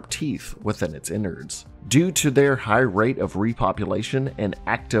razor-sharp teeth within its innards. Due to their high rate of repopulation and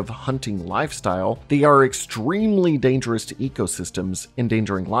active hunting lifestyle, they are extremely dangerous to ecosystems,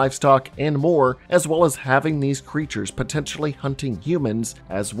 endangering livestock and more, as well as having these creatures potentially hunting humans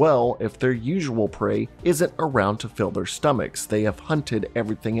as well if their usual prey isn't around to fill their stomachs. They have hunted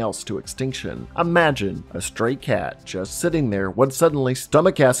everything else to extinction. Imagine a stray cat just sitting there when suddenly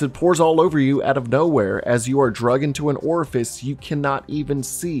stomach acid pours all over you out of nowhere as you are drugged into an orifice you cannot even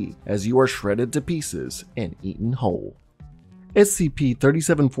see, as you are shredded to pieces and eaten whole.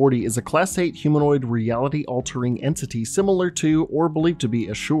 SCP-3740 is a Class 8 humanoid reality-altering entity similar to, or believed to be,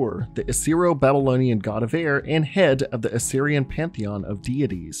 Ashur, the Assyro-Babylonian god of air and head of the Assyrian pantheon of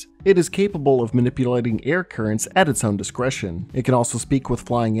deities. It is capable of manipulating air currents at its own discretion. It can also speak with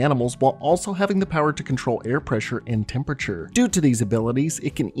flying animals while also having the power to control air pressure and temperature. Due to these abilities,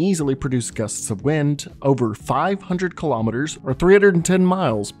 it can easily produce gusts of wind over 500 kilometers or 310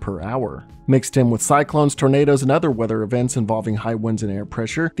 miles per hour. Mixed in with cyclones, tornadoes, and other weather events involving high winds and air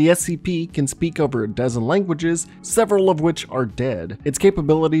pressure, the SCP can speak over a dozen languages, several of which are dead. Its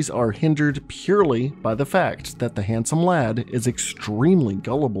capabilities are hindered purely by the fact that the handsome lad is extremely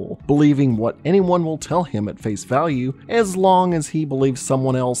gullible, believing what anyone will tell him at face value as long as he believes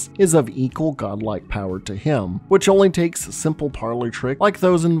someone else is of equal godlike power to him, which only takes a simple parlor trick like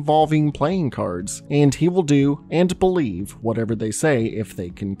those involving playing cards, and he will do and believe whatever they say if they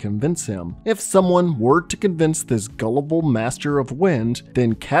can convince him. If someone were to convince this gullible master of wind,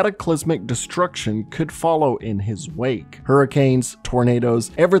 then cataclysmic destruction could follow in his wake. Hurricanes, tornadoes,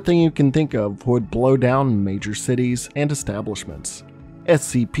 everything you can think of would blow down major cities and establishments.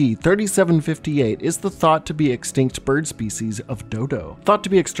 SCP-3758 is the thought to be extinct bird species of dodo, thought to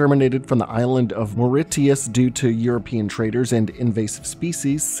be exterminated from the island of Mauritius due to European traders and invasive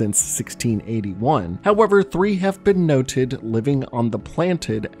species since 1681. However, 3 have been noted living on the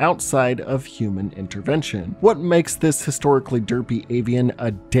planet outside of human intervention. What makes this historically derpy avian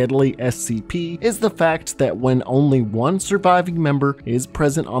a deadly SCP is the fact that when only one surviving member is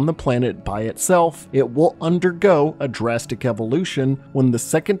present on the planet by itself, it will undergo a drastic evolution when the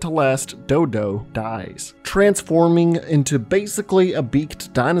second to last dodo dies, transforming into basically a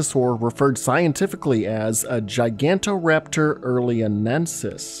beaked dinosaur referred scientifically as a Gigantoraptor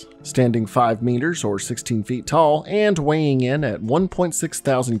earlianensis, standing 5 meters or 16 feet tall and weighing in at 1.6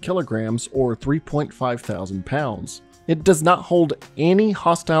 thousand kilograms or 3.5 thousand pounds. It does not hold any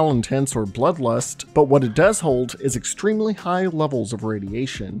hostile intent or bloodlust, but what it does hold is extremely high levels of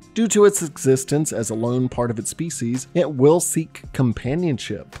radiation. Due to its existence as a lone part of its species, it will seek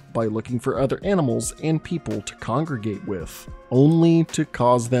companionship by looking for other animals and people to congregate with, only to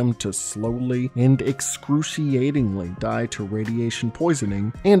cause them to slowly and excruciatingly die to radiation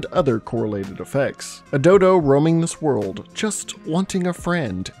poisoning and other correlated effects. A dodo roaming this world, just wanting a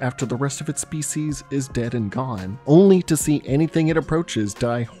friend after the rest of its species is dead and gone, only to see anything it approaches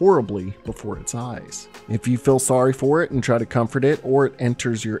die horribly before its eyes. If you feel sorry for it and try to comfort it, or it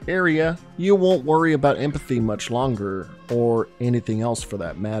enters your area, you won't worry about empathy much longer, or anything else for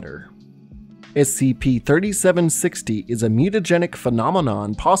that matter. SCP-3760 is a mutagenic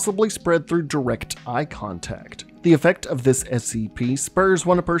phenomenon possibly spread through direct eye contact. The effect of this SCP spurs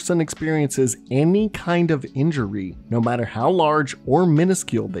when a person experiences any kind of injury, no matter how large or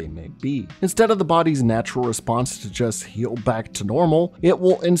minuscule they may be. Instead of the body's natural response to just heal back to normal, it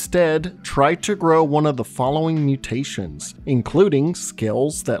will instead try to grow one of the following mutations, including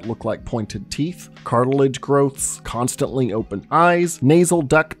scales that look like pointed teeth, cartilage growths, constantly open eyes, nasal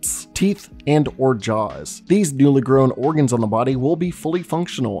ducts, teeth, and/or jaws. These newly grown organs on the body will be fully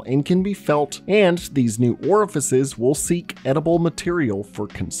functional and can be felt, and these new orifices will seek edible material for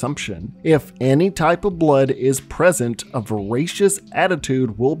consumption. If any type of blood is present, a voracious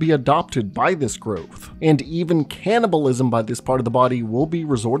attitude will be adopted by this growth, and even cannibalism by this part of the body will be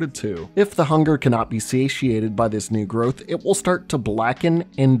resorted to. If the hunger cannot be satiated by this new growth, it will start to blacken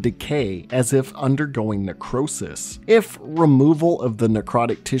and decay as if undergoing necrosis. If removal of the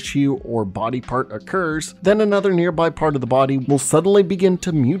necrotic tissue or body part occurs, then another nearby part of the body will suddenly begin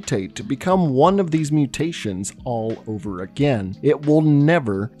to mutate to become one of these mutations all over again. It will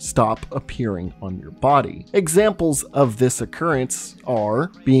never stop appearing on your body. Examples of this occurrence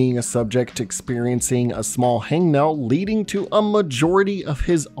are being a subject experiencing a small hangnail leading to a majority of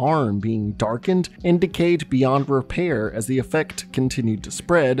his arm being darkened and decayed beyond repair as the effect continued to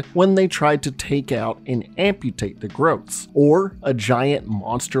spread when they tried to take out and amputate the growths, or a giant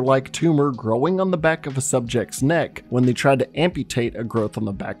monster-like tumor growing on the back of a subject's neck when they tried to amputate a growth on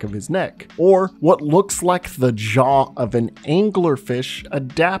the back of his neck, or what looks like the jaw of an anglerfish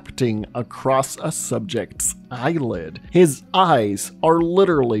adapting across a subject's eyelid. His eyes are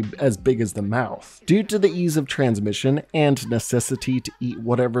literally as big as the mouth. Due to the ease of transmission and necessity to eat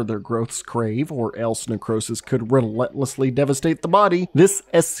whatever their growths crave, or else necrosis could relentlessly devastate the body, this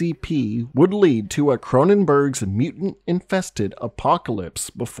SCP would lead to a Cronenberg's mutant-infested apocalypse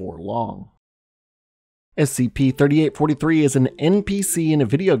before long. SCP-3843 is an NPC in a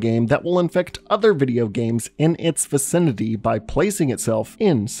video game that will infect other video games in its vicinity by placing itself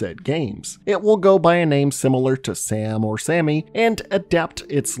in said games. It will go by a name similar to Sam or Sammy and adapt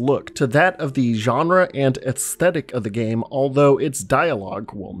its look to that of the genre and aesthetic of the game, although its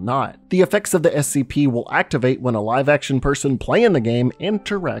dialogue will not. The effects of the SCP will activate when a live-action person playing the game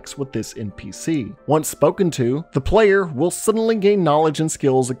interacts with this NPC. Once spoken to, the player will suddenly gain knowledge and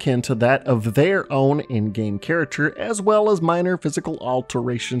skills akin to that of their own in-game character, as well as minor physical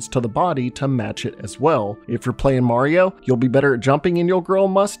alterations to the body to match it as well. If you're playing Mario, you'll be better at jumping and you'll grow a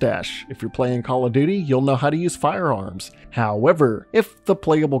mustache. If you're playing Call of Duty, you'll know how to use firearms. However, if the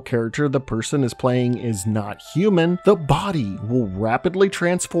playable character the person is playing is not human, the body will rapidly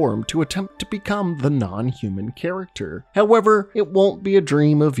transform to attempt to become the non-human character. However, it won't be a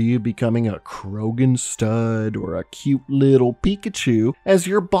dream of you becoming a Krogan stud or a cute little Pikachu, as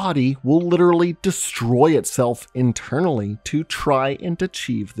your body will literally destroy itself internally to try and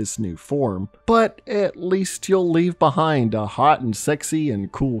achieve this new form. But at least you'll leave behind a hot and sexy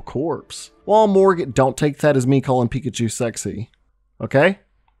and cool corpse. While Morgan, don't take that as me calling Pikachu sexy. Okay?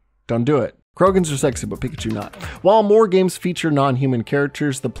 Don't do it. Krogans are sexy, but Pikachu not. While more games feature non-human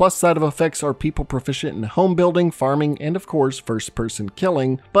characters, the plus side of effects are people proficient in home building, farming, and of course, first-person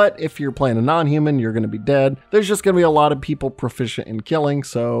killing. But if you're playing a non-human, you're going to be dead. There's just going to be a lot of people proficient in killing,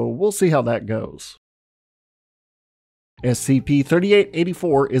 so we'll see how that goes.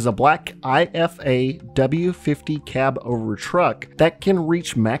 SCP-3884 is a black IFA W50 cab-over truck that can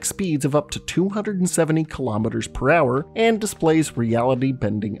reach max speeds of up to 270 km per hour and displays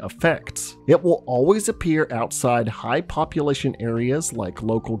reality-bending effects. It will always appear outside high-population areas like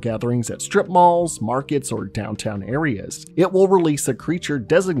local gatherings at strip malls, markets, or downtown areas. It will release a creature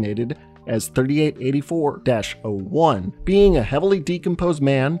designated as 3884-01, being a heavily decomposed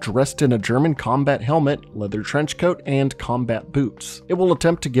man dressed in a German combat helmet, leather trench coat, and combat boots. It will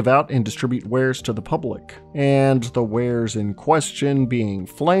attempt to give out and distribute wares to the public, and the wares in question being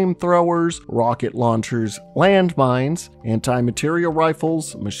flamethrowers, rocket launchers, landmines, anti-material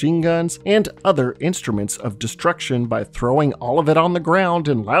rifles, machine guns, and other instruments of destruction by throwing all of it on the ground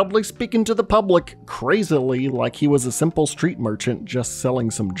and loudly speaking to the public crazily like he was a simple street merchant just selling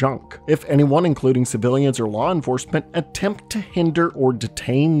some junk. If anyone, including civilians or law enforcement, attempt to hinder or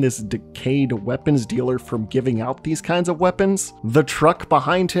detain this decayed weapons dealer from giving out these kinds of weapons, the truck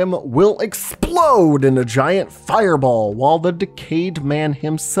behind him will explode in a giant fireball while the decayed man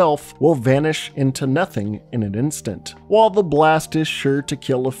himself will vanish into nothing in an instant. While the blast is sure to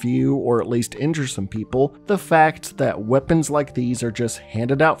kill a few or at least injure some people, the fact that weapons like these are just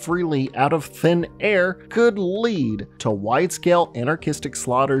handed out freely out of thin air could lead to wide-scale anarchistic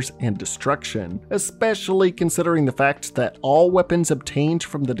slaughters and destruction, especially considering the fact that all weapons obtained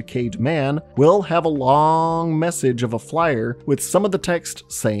from the decayed man will have a long message of a flyer with some of the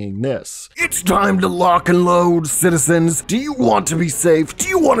text saying this: It's time to lock and load, citizens. Do you want to be safe? Do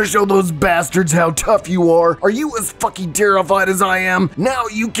you want to show those bastards how tough you are? Are you as fucking terrified as I am? Now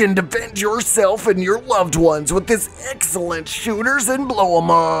you can defend yourself and your loved ones with this excellent shooters and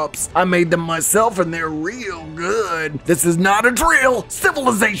blow-em-ups. I made them myself and they're real good. This is not a drill.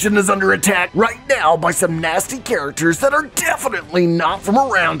 Civilization is under attack right now by some nasty characters that are definitely not from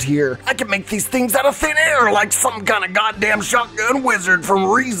around here. I can make these things out of thin air like some kind of goddamn shotgun wizard from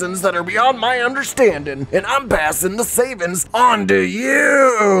reasons that are beyond my understanding, and I'm passing the savings on to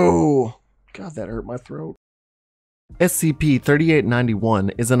you. God, that hurt my throat.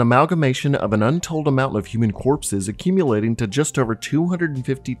 SCP-3891 is an amalgamation of an untold amount of human corpses accumulating to just over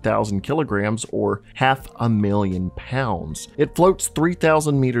 250,000 kilograms or 500,000 pounds. It floats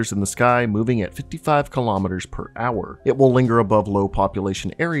 3,000 meters in the sky, moving at 55 kilometers per hour. It will linger above low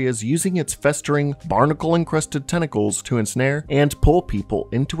population areas using its festering, barnacle-encrusted tentacles to ensnare and pull people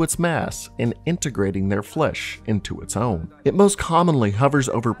into its mass and integrating their flesh into its own. It most commonly hovers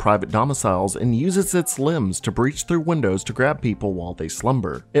over private domiciles and uses its limbs to breach through windows to grab people while they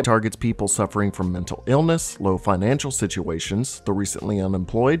slumber. It targets people suffering from mental illness, low financial situations, the recently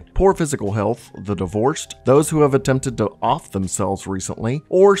unemployed, poor physical health, the divorced, those who have attempted to off themselves recently,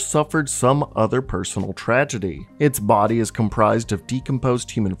 or suffered some other personal tragedy. Its body is comprised of decomposed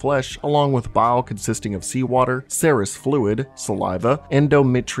human flesh along with bile consisting of seawater, serous fluid, saliva,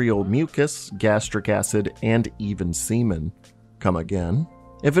 endometrial mucus, gastric acid, and even semen. Come again.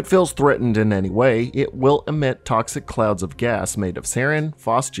 If it feels threatened in any way, it will emit toxic clouds of gas made of sarin,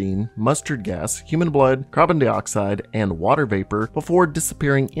 phosgene, mustard gas, human blood, carbon dioxide, and water vapor before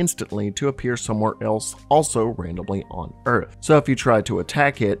disappearing instantly to appear somewhere else, also randomly on Earth. So if you try to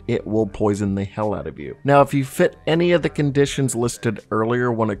attack it, it will poison the hell out of you. Now, if you fit any of the conditions listed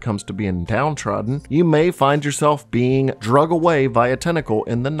earlier when it comes to being downtrodden, you may find yourself being drug away via tentacle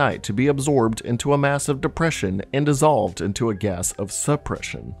in the night to be absorbed into a massive depression and dissolved into a gas of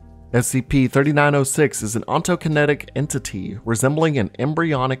suppression. SCP-3906 is an ontokinetic entity resembling an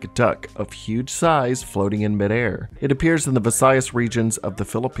embryonic duck of huge size floating in midair. It appears in the Visayas regions of the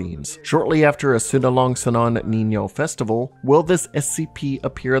Philippines. Shortly after a Sinulog Sanon Niño festival, will this SCP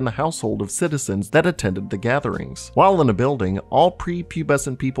appear in the household of citizens that attended the gatherings. While in a building, all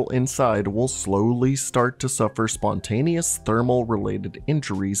prepubescent people inside will slowly start to suffer spontaneous thermal-related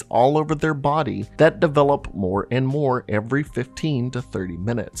injuries all over their body that develop more and more every 15 to 30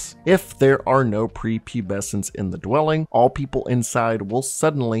 minutes. If there are no prepubescents in the dwelling, all people inside will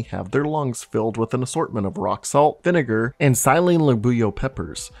suddenly have their lungs filled with an assortment of rock salt, vinegar, and silene labuyo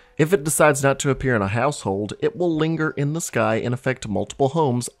peppers. If it decides not to appear in a household, it will linger in the sky and affect multiple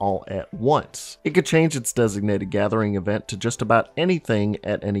homes all at once. It could change its designated gathering event to just about anything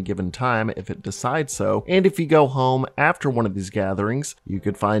at any given time if it decides so, and if you go home after one of these gatherings, you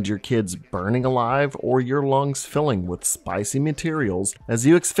could find your kids burning alive or your lungs filling with spicy materials as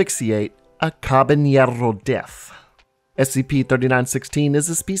you asphyxiate a cabanero death. SCP-3916 is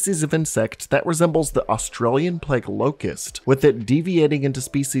a species of insect that resembles the Australian plague locust, with it deviating into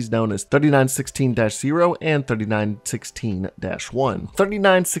species known as 3916-0 and 3916-1.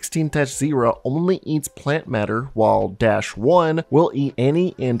 3916-0 only eats plant matter, while -1 will eat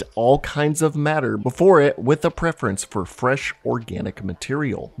any and all kinds of matter before it, with a preference for fresh organic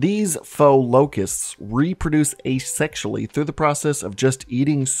material. These faux locusts reproduce asexually through the process of just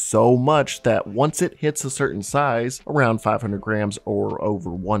eating so much that once it hits a certain size, around around 500 grams or over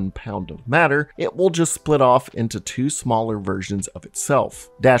 1 pound of matter, it will just split off into 2 smaller versions of itself.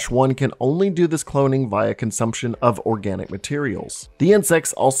 -1 can only do this cloning via consumption of organic materials. The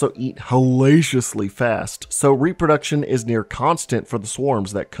insects also eat hellaciously fast, so reproduction is near constant for the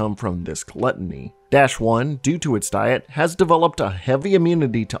swarms that come from this gluttony. -1, due to its diet, has developed a heavy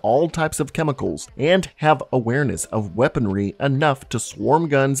immunity to all types of chemicals and have awareness of weaponry enough to swarm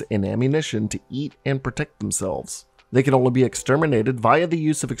guns and ammunition to eat and protect themselves. They can only be exterminated via the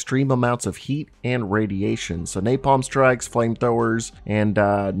use of extreme amounts of heat and radiation. So napalm strikes, flamethrowers, and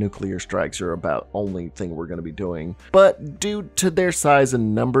nuclear strikes are about only thing we're going to be doing. But due to their size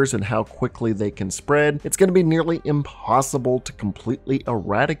and numbers and how quickly they can spread, it's going to be nearly impossible to completely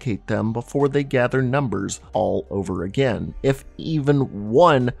eradicate them before they gather numbers all over again. If even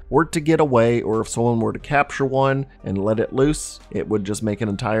one were to get away, or if someone were to capture one and let it loose, it would just make an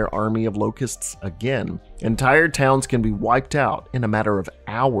entire army of locusts again. Entire towns can be wiped out in a matter of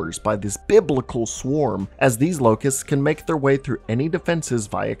hours by this biblical swarm, as these locusts can make their way through any defenses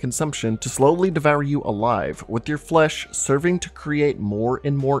via consumption to slowly devour you alive, with your flesh serving to create more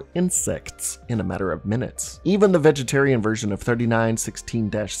and more insects in a matter of minutes. Even the vegetarian version of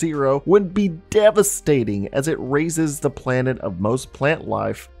 3916-0 would be devastating, as it raises the planet of most plant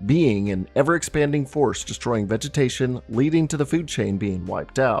life, being an ever-expanding force destroying vegetation, leading to the food chain being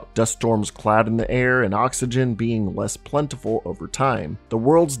wiped out, dust storms clouding the air, and oxygen being less plentiful over time. The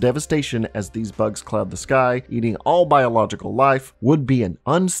world's devastation as these bugs cloud the sky, eating all biological life, would be an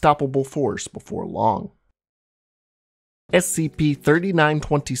unstoppable force before long.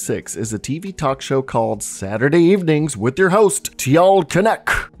 SCP-3926 is a TV talk show called Saturday Evenings with your host, Ted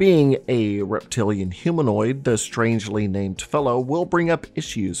Cruz. Being a reptilian humanoid, the strangely named fellow will bring up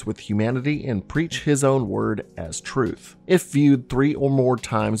issues with humanity and preach his own word as truth. If viewed 3 or more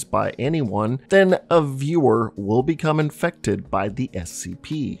times by anyone, then a viewer will become infected by the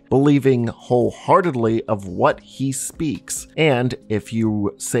SCP, believing wholeheartedly of what he speaks, and if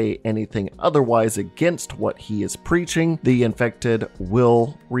you say anything otherwise against what he is preaching, the infected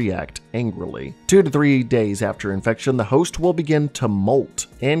will react angrily. 2 to 3 days after infection, the host will begin to molt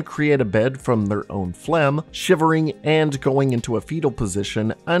and create a bed from their own phlegm, shivering and going into a fetal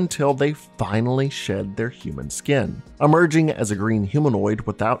position until they finally shed their human skin. Emerging as a green humanoid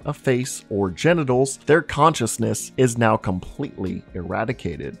without a face or genitals, their consciousness is now completely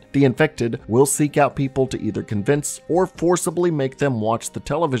eradicated. The infected will seek out people to either convince or forcibly make them watch the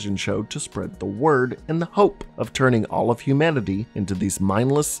television show to spread the word, in the hope of turning all of humanity into these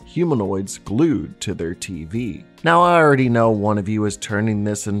mindless humanoids glued to their TV. Now, I already know one of you is turning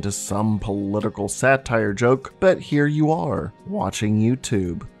this into some political satire joke, but here you are, watching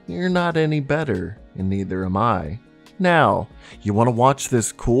YouTube. You're not any better, and neither am I. Now, you want to watch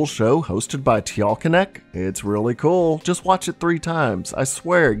this cool show hosted by Ted Cruz? It's really cool. Just watch it 3 times. I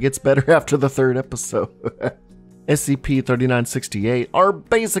swear it gets better after the 3rd episode. SCP-3968 are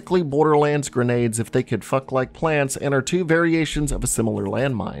basically Borderlands grenades if they could fuck like plants, and are 2 variations of a similar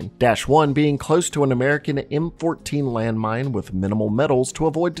landmine. -1 being close to an American M14 landmine with minimal metals to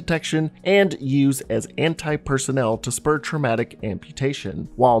avoid detection and use as anti-personnel to spur traumatic amputation,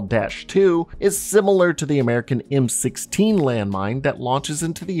 while -2 is similar to the American M16 landmine that launches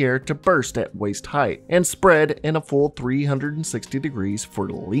into the air to burst at waist height and spread in a full 360 degrees for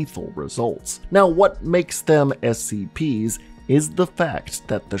lethal results. Now, what makes them SCPs is the fact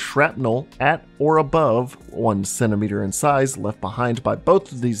that the shrapnel at or above 1 centimeter in size left behind by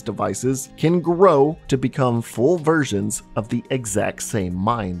both of these devices can grow to become full versions of the exact same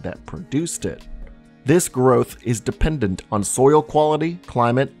mine that produced it. This growth is dependent on soil quality,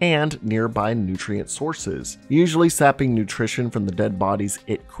 climate, and nearby nutrient sources, usually sapping nutrition from the dead bodies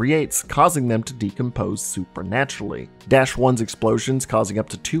it creates, causing them to decompose supernaturally. -1's explosions causing up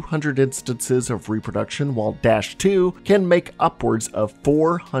to 200 instances of reproduction, while -2 can make upwards of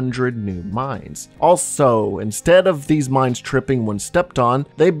 400 new mines. Also, instead of these mines tripping when stepped on,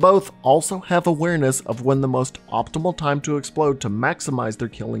 they both also have awareness of when the most optimal time to explode to maximize their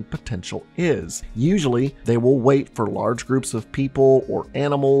killing potential is. Usually, they will wait for large groups of people or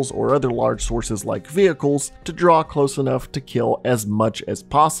animals or other large sources like vehicles to draw close enough to kill as much as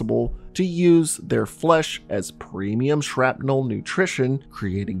possible, to use their flesh as premium shrapnel nutrition,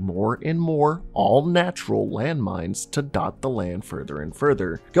 creating more and more all-natural landmines to dot the land further and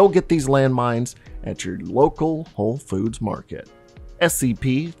further. Go get these landmines at your local Whole Foods market.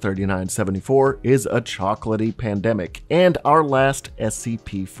 SCP-3974 is a chocolatey pandemic, and our last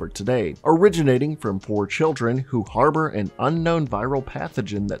SCP for today, originating from 4 children who harbor an unknown viral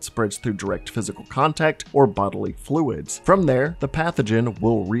pathogen that spreads through direct physical contact or bodily fluids. From there, the pathogen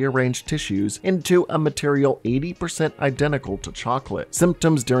will rearrange tissues into a material 80% identical to chocolate.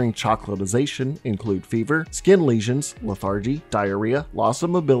 Symptoms during chocolatization include fever, skin lesions, lethargy, diarrhea, loss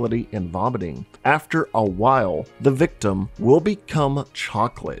of mobility, and vomiting. After a while, the victim will become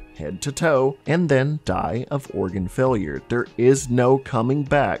chocolate head to toe and then die of organ failure. There is no coming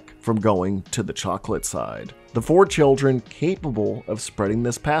back from going to the chocolate side. The 4 children capable of spreading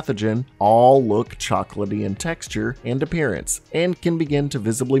this pathogen all look chocolatey in texture and appearance and can begin to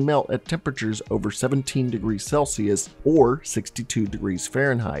visibly melt at temperatures over 17 degrees Celsius or 62 degrees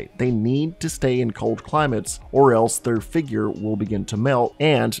Fahrenheit. They need to stay in cold climates or else their figure will begin to melt,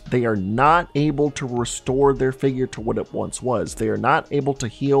 and they are not able to restore their figure to what it once was. They are not able to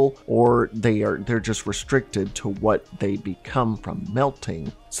heal, or they're just restricted to what they become from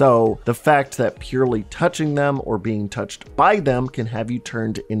melting. So the fact that purely touching them or being touched by them can have you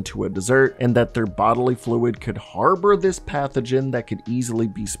turned into a dessert, and that their bodily fluid could harbor this pathogen that could easily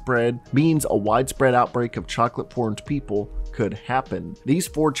be spread, means a widespread outbreak of chocolate-formed people could happen. These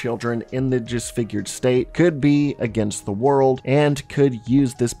 4 children in the disfigured state could be against the world and could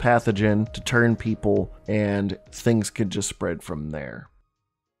use this pathogen to turn people, and things could just spread from there.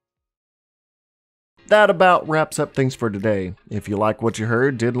 That about wraps up things for today. If you like what you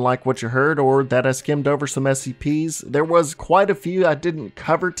heard, didn't like what you heard, or that I skimmed over some SCPs, there was quite a few I didn't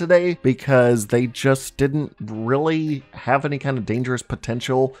cover today because they just didn't really have any kind of dangerous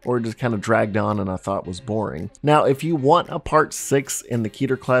potential, or just kind of dragged on and I thought was boring. Now, if you want a part 6 in the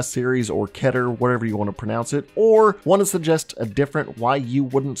Keter Class series, or Keter, whatever you want to pronounce it, or want to suggest a different why you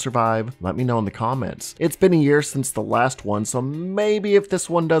wouldn't survive, let me know in the comments. It's been a year since the last one, so maybe if this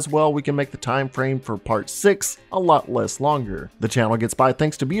one does well, we can make the time frame for part 6 a lot less longer. The channel gets by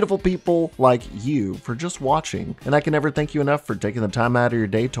thanks to beautiful people like you for just watching, and I can never thank you enough for taking the time out of your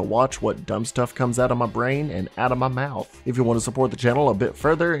day to watch what dumb stuff comes out of my brain and out of my mouth. If you want to support the channel a bit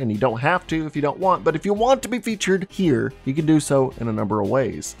further, and you don't have to if you don't want, but if you want to be featured here, you can do so in a number of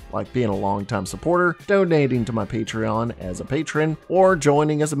ways, like being a longtime supporter, donating to my Patreon as a patron, or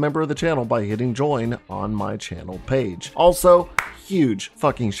joining as a member of the channel by hitting join on my channel page. Also, huge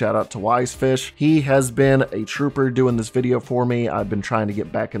fucking shout out to Wisefish. He has been a trooper doing this video for me. I've been trying to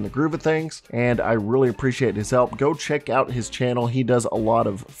get back in the groove of things, and I really appreciate his help. Go check out his channel. He does a lot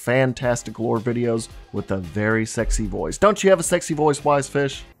of fantastic lore videos with a very sexy voice. Don't you have a sexy voice,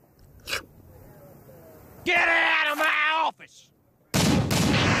 Wisefish? Get out of my office!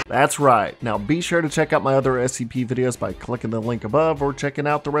 That's right. Now be sure to check out my other SCP videos by clicking the link above, or checking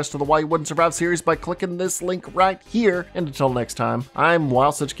out the rest of the Why You Wouldn't Survive series by clicking this link right here. And until next time, I'm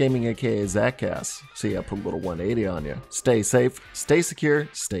Wild Such Gaming, aka Zackass. See, I put a little 180 on you. Stay safe, stay secure,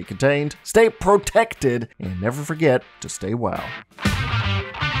 stay contained, stay protected, and never forget to stay wild.